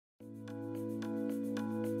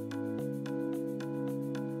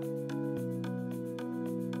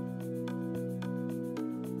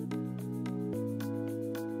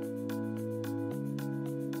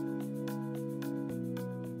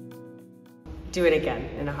do it again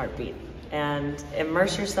in a heartbeat and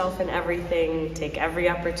immerse yourself in everything, take every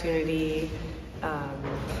opportunity.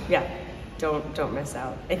 Yeah, don't miss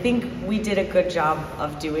out. I think we did a good job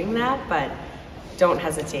of doing that, but don't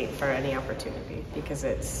hesitate for any opportunity because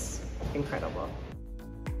it's incredible.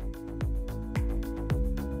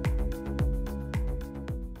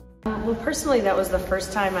 Well, personally, that was the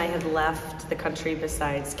first time I had left the country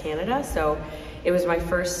besides Canada. So it was my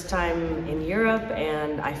first time in Europe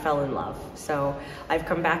and I fell in love. So I've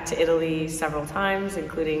come back to Italy several times,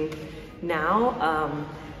 including now.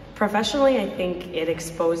 Professionally, I think it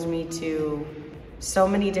exposed me to so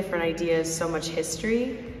many different ideas, so much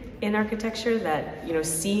history in architecture that, you know,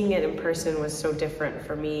 seeing it in person was so different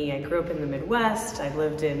for me. I grew up in the Midwest, I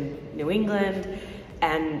lived in New England,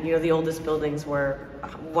 and, you know, the oldest buildings were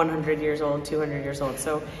 100 years old, 200 years old.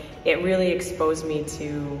 So it really exposed me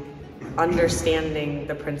to understanding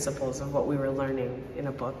the principles of what we were learning in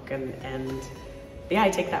a book. And yeah, I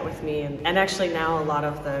take that with me. And actually now a lot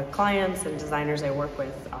of the clients and designers I work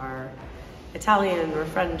with are Italian or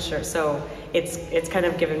French, or so it's kind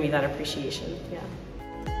of given me that appreciation, yeah.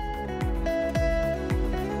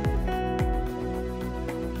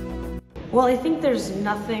 Well, I think there's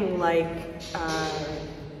nothing like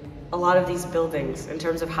a lot of these buildings in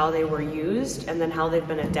terms of how they were used and then how they've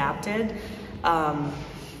been adapted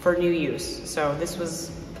for new use. So this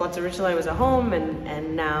was, What's originally was a home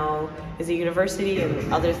and now is a university,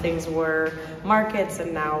 and other things were markets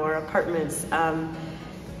and now are apartments.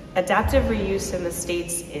 Adaptive reuse in the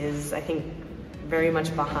States is, I think, very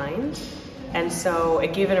much behind. And so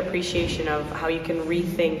it gave an appreciation of how you can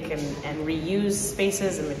rethink and reuse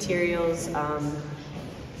spaces and materials,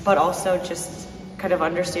 but also just kind of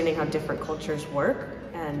understanding how different cultures work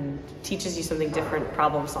and teaches you something different,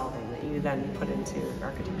 problem solving, that you then put into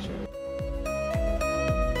architecture.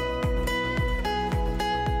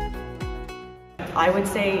 I would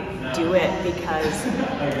say do it, because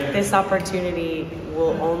this opportunity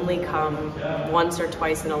will only come once or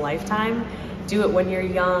twice in a lifetime. Do it when you're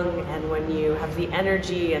young and when you have the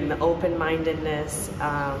energy and the open-mindedness.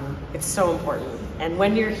 It's so important. And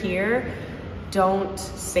when you're here, don't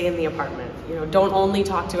stay in the apartment. You know, don't only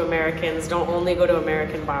talk to Americans, don't only go to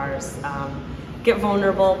American bars. Get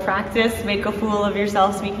vulnerable, practice, make a fool of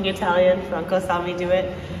yourself speaking Italian. Franco saw me do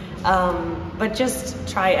it. But just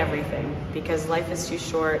try everything, because life is too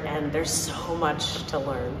short and there's so much to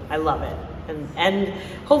learn. I love it. And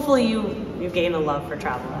hopefully you gain a love for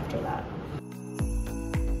travel after that.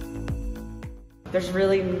 There's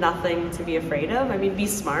really nothing to be afraid of. I mean, be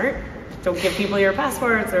smart. Don't give people your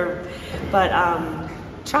passports, but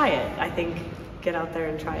try it. I think get out there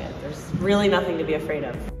and try it. There's really nothing to be afraid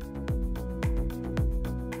of.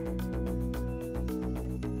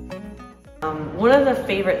 One of the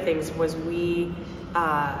favorite things was we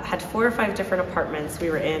had 4 or 5 different apartments we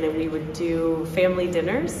were in, and we would do family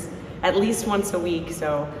dinners at least once a week.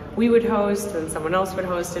 So we would host and someone else would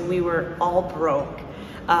host, and we were all broke.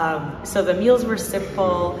 So the meals were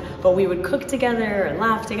simple, but we would cook together and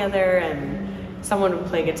laugh together, and someone would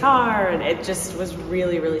play guitar, and it just was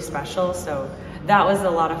really, really special. So that was a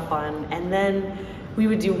lot of fun. And then we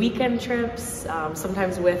would do weekend trips,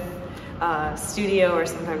 sometimes with studio or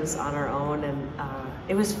sometimes on our own, and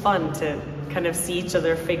it was fun to kind of see each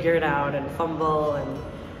other figure it out and fumble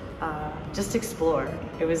and just explore.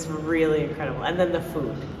 It was really incredible. And then the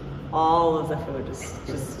food, all of the food is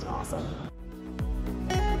just awesome.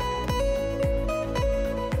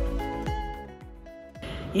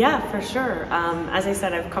 Yeah, for sure. As I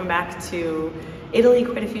said, I've come back to Italy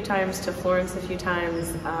quite a few times, to Florence a few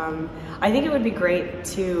times. I think it would be great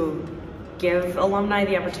to give alumni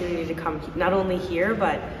the opportunity to come not only here,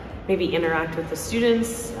 but maybe interact with the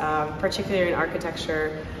students, particularly in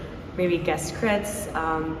architecture, maybe guest crits.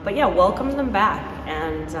 But yeah, welcome them back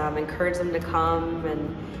and encourage them to come.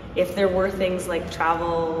 And if there were things like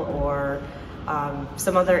travel or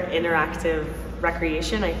some other interactive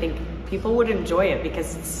recreation, I think people would enjoy it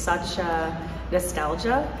because it's such a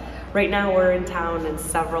nostalgia. Right now we're in town and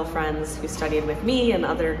several friends who studied with me and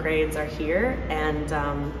other grades are here,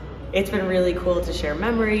 and it's been really cool to share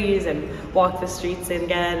memories and walk the streets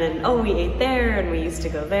again, and oh, we ate there and we used to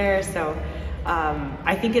go there. So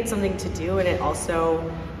I think it's something to do, and it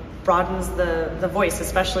also broadens the voice,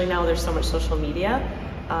 especially now there's so much social media,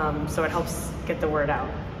 so it helps get the word out.